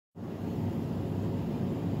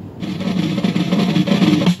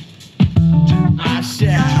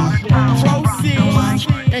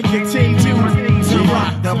and continue to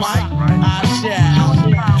rock the mic. I shall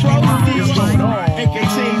proceed and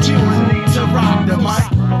continue to rock the mic.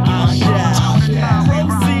 I shall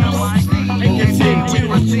proceed and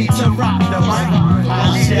continue to rock the mic. I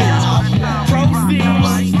shall proceed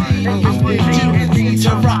and continue to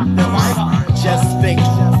rock the mic. Just think,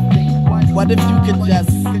 what if you could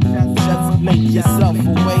just blink yourself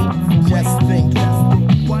away? Just think,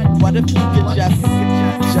 what if you could just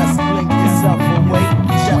blink yourself away?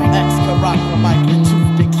 Chef X can rock the mic in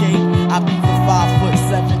tooth decay. I be for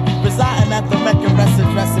 5'7", residing at the Mecca Rest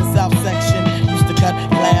in South Section. Used to cut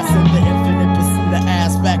glass in the infinite pursuit of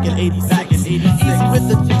ass back in 86. Easy with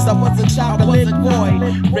the chicks, I was a chocolate boy,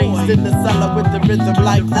 raised in the cellar with the rhythm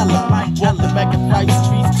like Ella. Walked the Mecca Price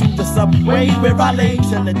streets to the subway where I lay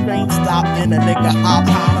till the train stopped and a nigga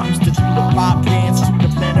hopped. Used to do the pop dance to the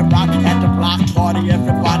Planet Rock at the block party.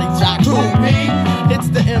 Everybody jock to me. It's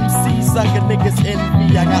the MC sucking niggas in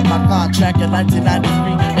me. I got my contract in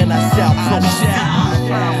 1993 and I shall proceed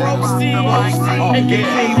and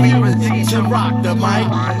continue to rock the mic.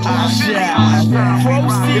 I shall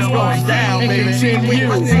proceed and continue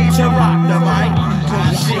to rock the mic.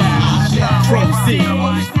 I shall proceed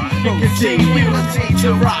and continue to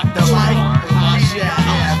rock the mic. I shall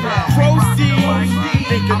proceed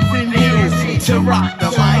and continue to rock the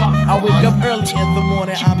mic. I wake up early in the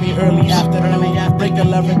morning, I mean early afternoon. Break a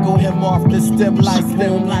lyrical him off the stem like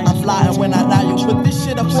boom. I'm flying when I die, you put this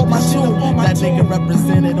shit up on my tune. That nigga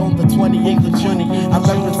represented on the 28th of June. I'm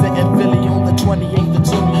representing Philly on the 28th of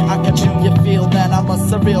June. I can make you feel that I'm a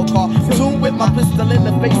surreal cartoon with my pistol in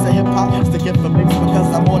the face of hip hop. It's the gift for me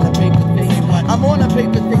because I'm on a paper thing. I'm on a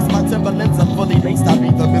paper things, my Timberlands are fully laced. I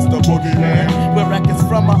be the Mr. Boogeyman. With records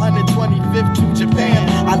from 125th to Japan.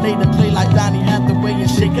 I laid and play like Donnie Hathaway and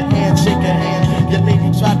shake a hand, shake a hand. Your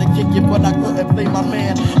lady tried to kick you, but I couldn't play my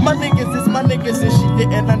man. My niggas is my niggas and she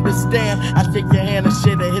didn't understand. I shake your hand and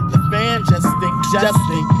shit and hit the fan. Just think,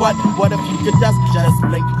 what if you could just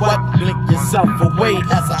blink, blink yourself away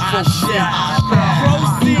as I proceed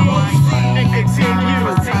and continue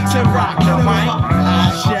to rock the mic.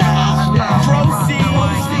 I shall proceed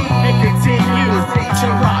and continue to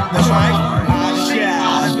rock the mic. I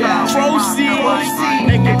shall proceed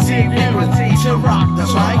and continue to rock the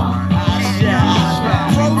mic. I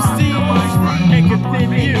shall proceed and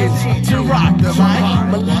continue to rock the mic.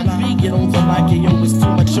 Malik, get on the mic, yo, it's too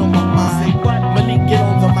much on my mind. Malik, get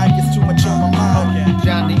on the mic, it's too much on my mind.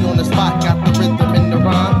 Johnny on the spot, got the rhythm in the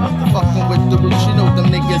rhyme. Fucking with the roots, you know them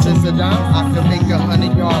niggas is a dime. I can make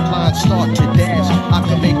 100-yard line start to dash. I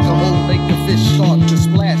can make a whole lake of fish start to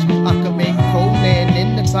splash. I can make Conan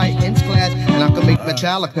in the Titans class. And I can make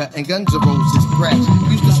Metallica and Guns N' Roses crash.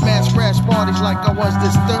 Used to smash crash parties like I was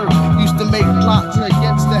this third. Used to make plots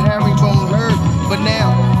against the herringbone herd. But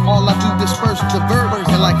now, all I do is first the verb.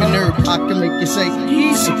 And like a nerd, I can make you say,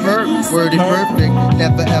 he's superb. Worded perfect,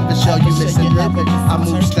 never ever shall you misinterpret. I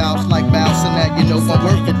move styles like Mouse, and now you know I'm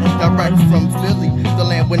working. Direct from Philly, the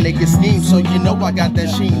land where niggas scheme. So you know I got that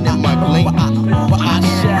sheen in my bling. I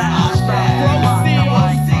shall proceed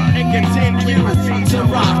and continue to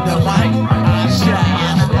rock the mic. I shall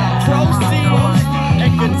proceed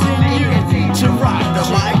and continue to rock the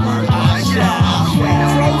mic. I shall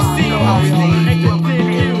proceed and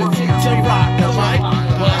continue to rock the mic.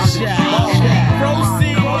 I shall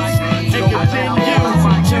proceed and continue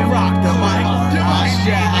to rock the mic. I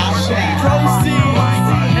shall proceed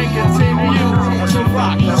and continue to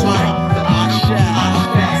rock the mic. I shall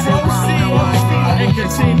proceed and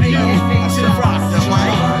continue to rock the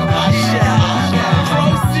mic. I shall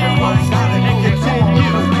proceed and continue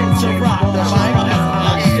to rock the mic.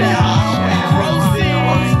 I shall proceed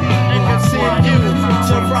and continue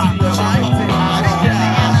to rock the mic. I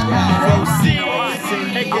shall proceed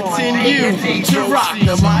and continue to rock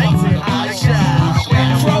the mic.